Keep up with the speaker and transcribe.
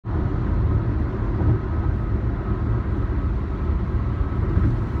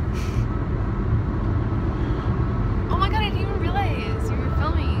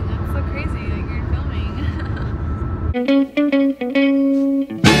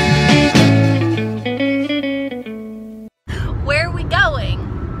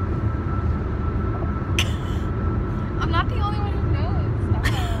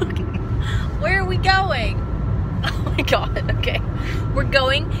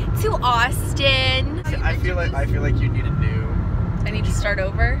to Austin. I feel like you need a new. I need to start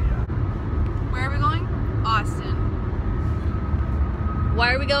over. Yeah. Where are we going? Austin.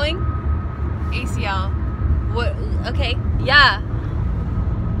 Why are we going? ACL. What? Okay. Yeah.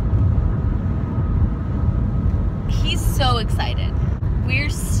 He's so excited. We're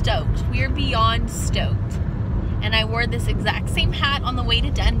stoked. We're beyond stoked. And I wore this exact same hat on the way to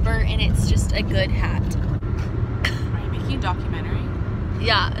Denver, and it's just a good hat. Are you making a documentary?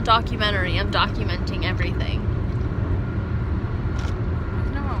 Yeah, a documentary. I'm documenting everything.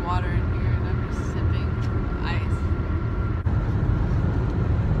 There's no more water in here, and I'm just sipping ice.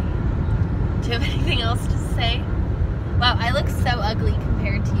 Do you have anything else to say? Wow, I look so ugly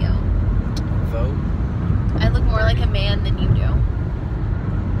compared to you. Vote. I look more like a man than you do.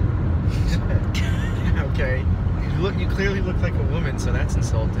 Yeah, okay. You clearly look like a woman, so that's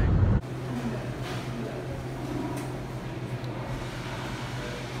insulting.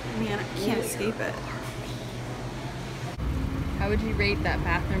 Man, I can't escape it. How would you rate that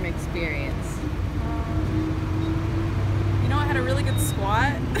bathroom experience? You know, I had a really good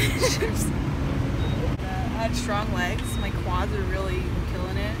squat. I had strong legs. My quads are really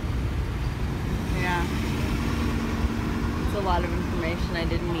killing it. Yeah. It's a lot of information I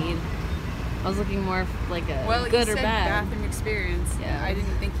didn't need. I was looking more for like a Well, good you or said bad. bathroom experience. Yeah. I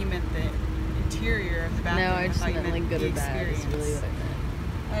didn't think you meant the interior of the bathroom. No, I just thought you meant like good the or bad. It's really what I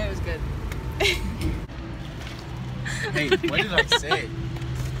meant. It was good. Hey, what did I say?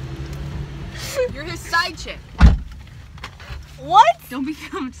 You're his side chick. What? Don't be.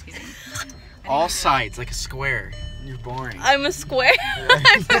 I'm just kidding. All sides, like a square. You're boring. I'm a square.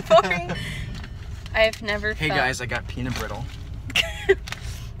 I'm boring. I've never Hey felt... guys, I got peanut brittle.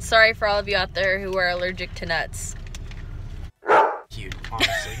 Sorry for all of you out there who are allergic to nuts. Cute,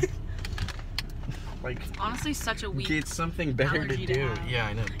 honestly. Like, Honestly, such a weak. it's something better to allergy to do. have. Yeah,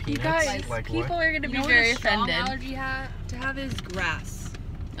 I know. Peanuts. You guys, like people what? are going to You be know very what a strong offended. allergy to have is grass.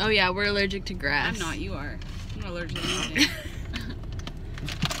 Oh yeah, we're allergic to grass. I'm not. You are. I'm not allergic to anything.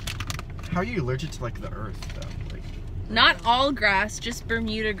 How are you allergic to like the earth though? Like, Not all grass, just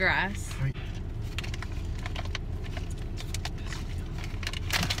Bermuda grass. how are you...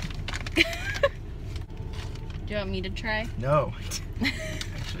 Do you want me to try? No.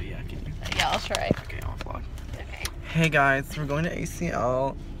 Actually, yeah, can you? Yeah, I'll try. Okay, I'll vlog. Okay. Hey guys, we're going to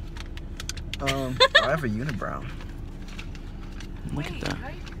ACL. I have a unibrow. Look at that.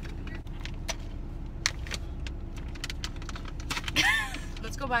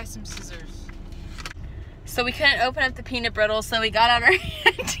 Let's go buy some scissors. So we couldn't open up the peanut brittle, so we got out our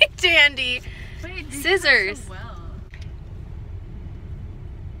handy dandy Wait, scissors. So well.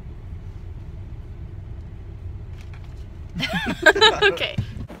 Okay.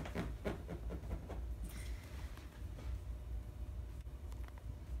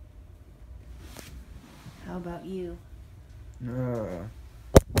 How about you? Well,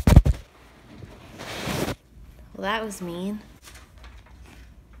 that was mean.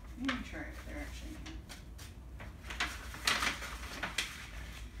 I'm not sure if they're actually.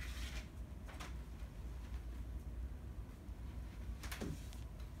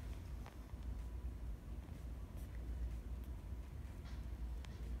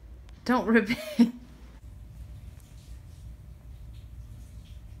 Don't rip it.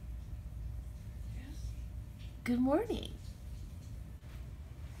 Good morning.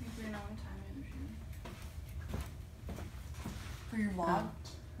 For your vlog?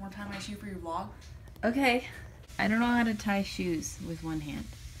 More time I shoot for your vlog? Okay. I don't know how to tie shoes with one hand.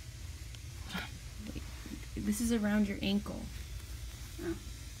 Wait. This is around your ankle. Oh.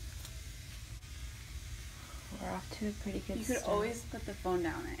 We're off to a pretty good You could start. always put the phone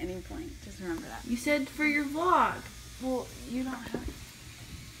down at any point. Just remember that. You said for your vlog. Well, you don't have.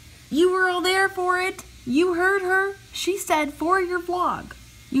 You were all there for it. You heard her. She said for your vlog.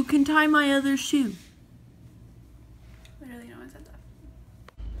 You can tie my other shoe. Literally, no one said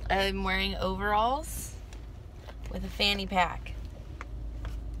that. I'm wearing overalls with a fanny pack.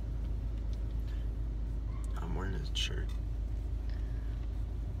 I'm wearing a shirt.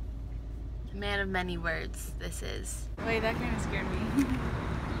 A man of many words, this is. Wait, that kind of scared me.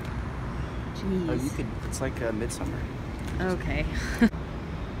 Jeez. Oh, you could. It's like a midsummer. Okay.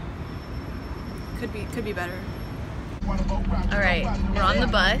 Could be better. Alright, we're on the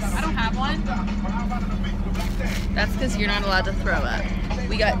bus. I don't have one. That's because you're not allowed to throw up.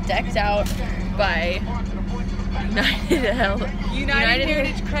 We got decked out by United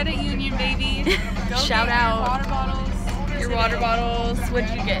Heritage Credit Union, baby. Go Shout get out. your water bottles. Your water bottles. What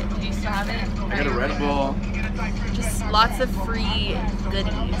did you get? Do you still have it? I got a Red Bull. Just lots of free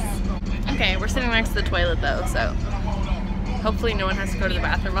goodies. Okay, we're sitting next to the toilet though, so. Hopefully no one has to go to the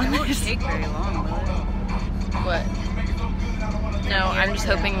bathroom on It won't this. take very long, will it? What? No, I'm just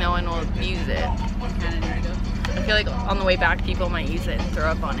hoping no one will use it. Kinda need to go. I feel like on the way back people might use it and throw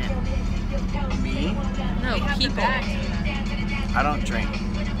up on it. Me? No, We have the people. bags for that. I don't drink.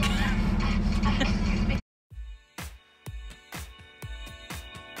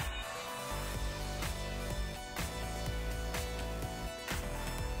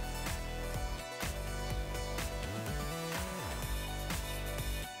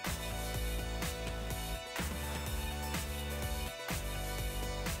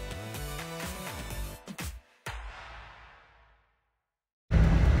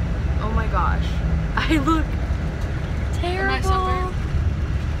 Oh my gosh, I look terrible. Am I so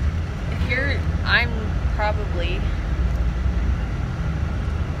If you're, I'm probably.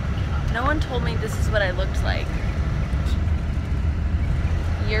 No one told me this is what I looked like.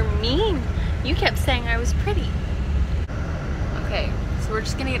 You're mean. You kept saying I was pretty. Okay, so we're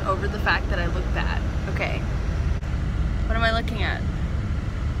just gonna get over the fact that I look bad. Okay. What am I looking at?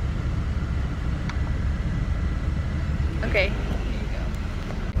 Okay.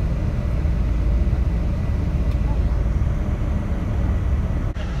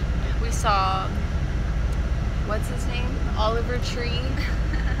 Saw, what's his name? Oliver Tree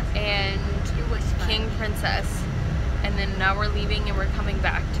and King Princess. And then now we're leaving and we're coming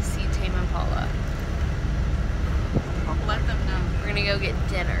back to see Tame Impala. Let them know. We're gonna go get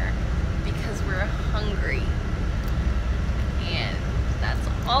dinner because we're hungry. And that's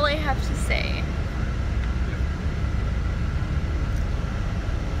all I have to say.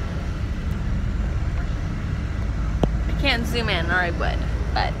 I can't zoom in or I would,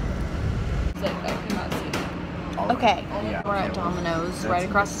 but okay, we're at Domino's right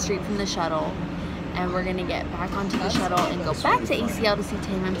across the street from the shuttle, and we're gonna get back onto the shuttle and go back to ACL to see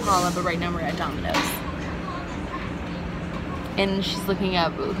Tame Impala, but right now we're at Domino's. And she's looking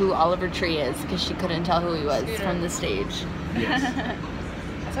up who Oliver Tree is because she couldn't tell who he was from the stage. Yes.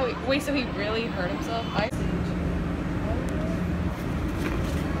 So wait, so he really hurt himself?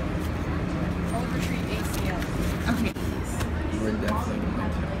 Oliver Tree ACL. Okay, We're definitely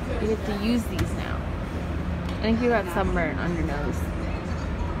going to. you get to use these now. I think you got sunburn under nose.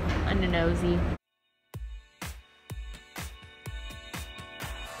 Under nosy.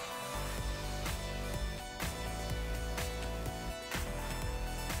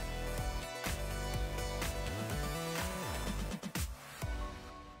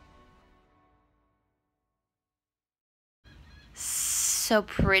 So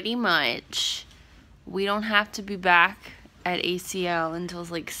pretty much, we don't have to be back at ACL until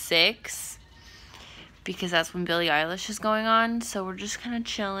like 6 because that's when Billie Eilish is going on. So we're just kind of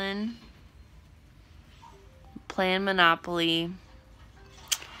chilling, playing Monopoly.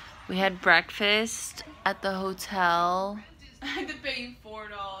 We had breakfast at the hotel. I had to pay you $4.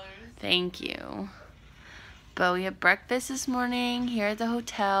 Thank you. But we had breakfast this morning here at the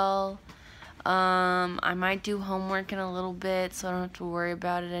hotel. I might do homework in a little bit so I don't have to worry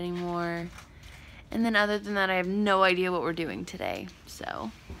about it anymore. And then other than that, I have no idea what we're doing today,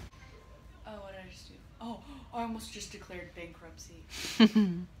 so. Oh, what did I just do? Oh, I almost just declared bankruptcy.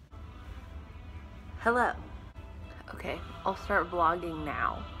 Hello. Okay, I'll start vlogging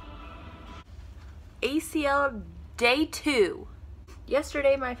now. ACL day 2.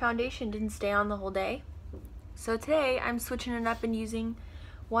 Yesterday my foundation didn't stay on the whole day. So today I'm switching it up and using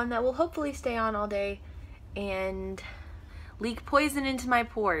one that will hopefully stay on all day and leak poison into my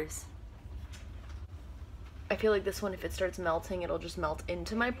pores. I feel like this one, if it starts melting, it'll just melt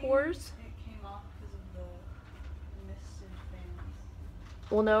into my pores. It came off because of the misted things.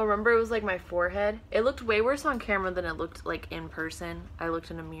 Well, no, remember it was like my forehead? It looked way worse on camera than it looked like in person. I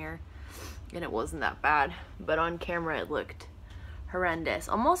looked in a mirror and it wasn't that bad, but on camera it looked horrendous.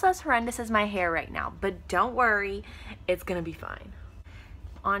 Almost as horrendous as my hair right now, but don't worry, it's gonna be fine.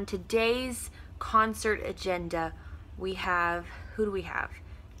 On today's concert agenda, we have, who do we have?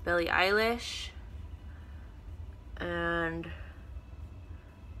 Billie Eilish, and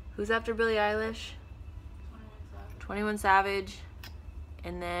who's after Billie Eilish? 21 Savage,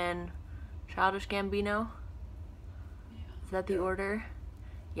 and then Childish Gambino. Is that the order?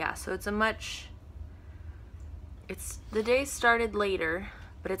 Yeah, so it's the day started later,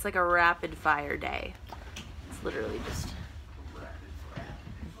 but it's like a rapid fire day. It's literally just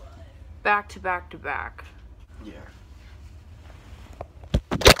back to back to back. Yeah.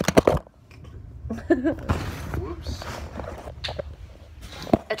 Whoops.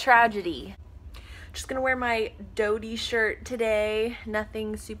 A tragedy. Just gonna wear my Dodie shirt today.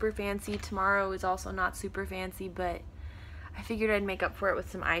 Nothing super fancy. Tomorrow is also not super fancy, but I figured I'd make up for it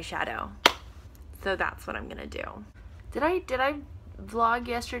with some eyeshadow. So that's what I'm gonna do. Did I vlog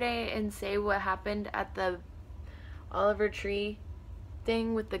yesterday and say what happened at the Oliver Tree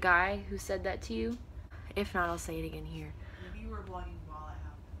thing with the guy who said that to you? If not, I'll say it again here. Maybe you were vlogging while it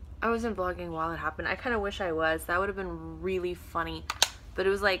happened. I wasn't vlogging while it happened. I kind of wish I was. That would have been really funny. But it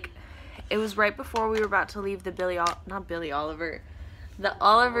was like, it was right before we were about to leave the the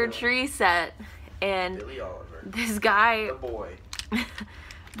Oliver Tree set. And Billy Oliver. this guy, The boy.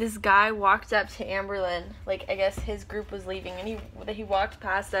 this guy walked up to Amberlynn. Like, I guess his group was leaving. And he walked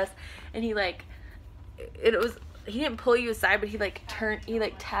past us. And he like, he didn't pull you aside, but he like tapped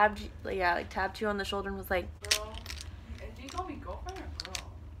you on the shoulder and was like, Girl. Do you call me girlfriend or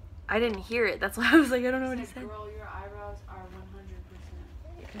girl? I didn't hear it. That's why I was like, I don't know what he said. Girl, your eyebrows are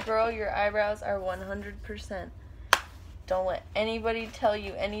 100%. Girl, your eyebrows are 100%. Don't let anybody tell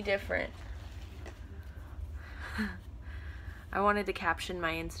you any different. I wanted to caption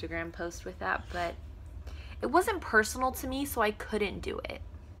my Instagram post with that, but it wasn't personal to me, so I couldn't do it.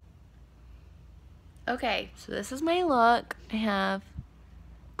 Okay, so this is my look. I have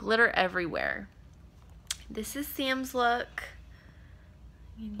glitter everywhere. This is Sam's look.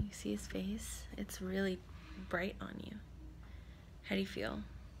 Can you see his face? It's really bright on you. How do you feel?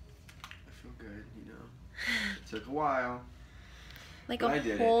 I feel good, you know. It took a while. Like But I a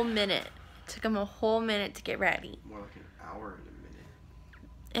did whole minute. It took him a whole minute to get ready. More like an hour and a minute.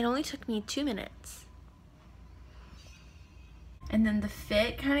 It only took me 2 minutes. And then the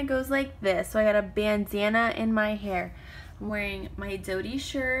fit kind of goes like this. So I got a bandana in my hair. I'm wearing my Dodie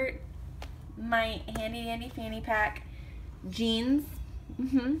shirt, my handy dandy fanny pack, jeans,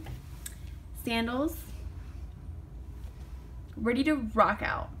 sandals, ready to rock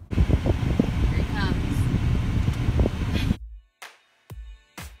out. Here he comes.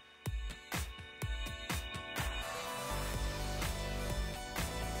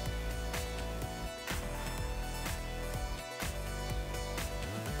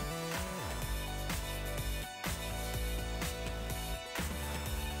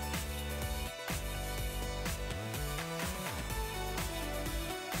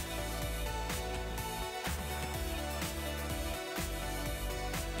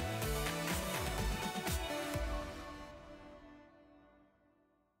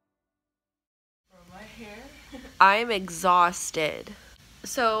 I'm exhausted.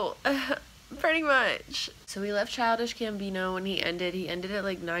 So, pretty much. So we left Childish Gambino when he ended. He ended at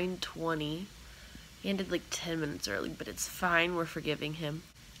like 9:20. He ended like 10 minutes early, but it's fine. We're forgiving him.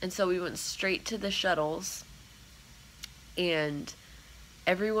 And so we went straight to the shuttles. And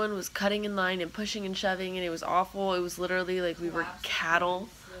everyone was cutting in line and pushing and shoving, and it was awful. It was literally like we were cattle,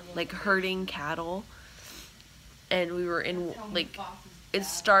 like herding cattle. And we were in like, it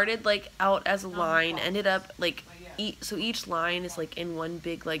started like out as a line, ended up like, so each line is like in one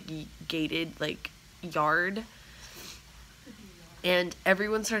big like gated like yard, and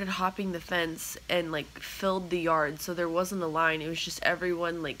everyone started hopping the fence and like filled the yard, so there wasn't a line. It was just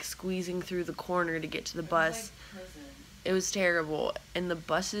everyone like squeezing through the corner to get to the bus. It was terrible, and the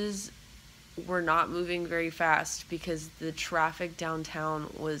buses were not moving very fast because the traffic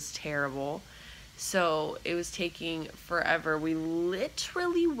downtown was terrible. So it was taking forever. We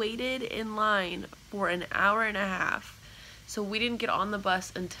literally waited in line for an hour and a half. So we didn't get on the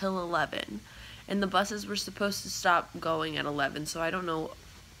bus until 11. And the buses were supposed to stop going at 11. So I don't know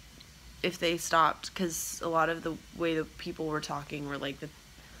if they stopped, because a lot of the way the people were talking were like,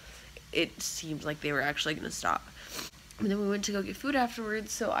 it seemed like they were actually going to stop. And then we went to go get food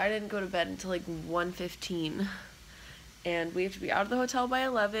afterwards. So I didn't go to bed until like 1:15. And we have to be out of the hotel by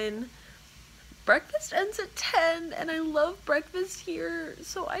 11. Breakfast ends at 10, and I love breakfast here,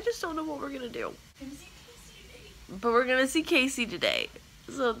 so I just don't know what we're gonna do. But we're gonna see Casey today,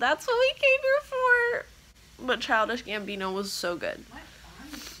 so that's what we came here for. But Childish Gambino was so good,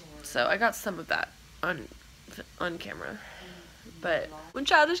 so I got some of that on camera. But when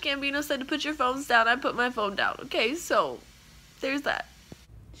Childish Gambino said to put your phones down, I put my phone down. Okay, so there's that.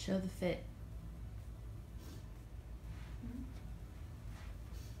 Show the fit.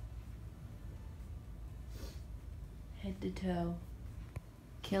 Head to toe.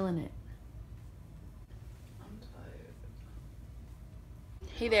 Killing it. I'm tired.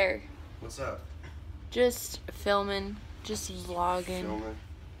 Hey there. What's up? Just filming. Just vlogging. Filming.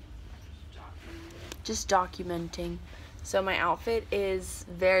 Just documenting. So my outfit is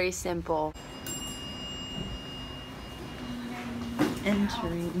very simple.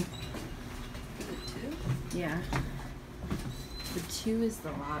 Entering. Is it 2? Yeah. The 2 is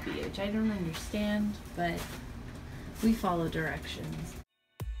the lobby, which I don't understand, but we follow directions.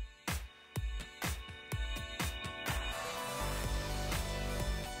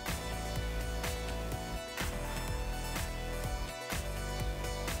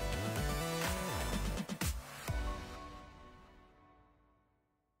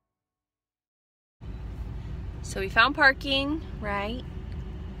 So we found parking, right?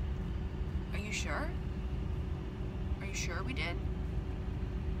 Are you sure? Are you sure we did?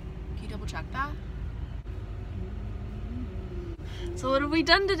 Can you double check that? So what have we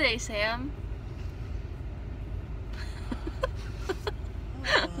done today, Sam?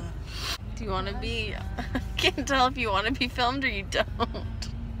 Do you want to be... I can't tell if you want to be filmed or you don't.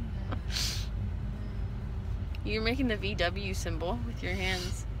 You're making the VW symbol with your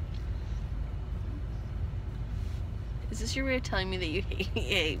hands. Is this your way of telling me that you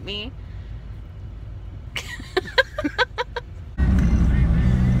hate me? This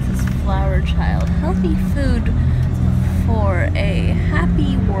is Flower Child. Healthy food for a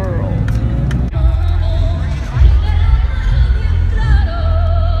happy world.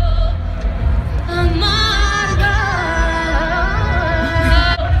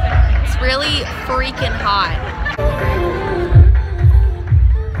 It's really freaking hot.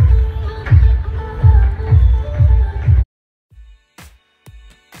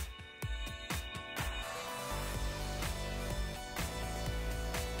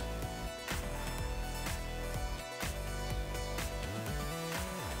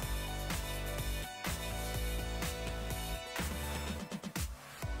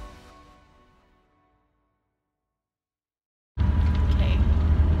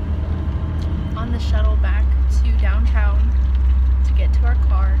 The shuttle back to downtown to get to our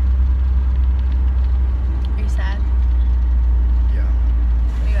car. Are you sad? Yeah.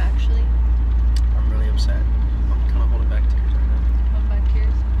 Are you actually? I'm really upset. I'm kind of holding back tears right now. Holding back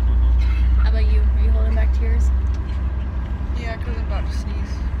tears? How about you? Are you holding back tears? Yeah, because I'm about to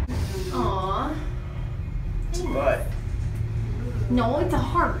sneeze. Aww. It's a butt. No, it's a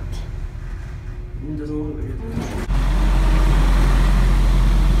heart. It doesn't look like it.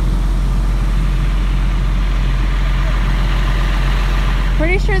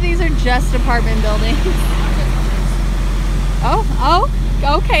 Pretty sure these are just apartment buildings. Oh,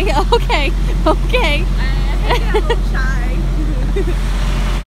 okay. I think I'm a little shy.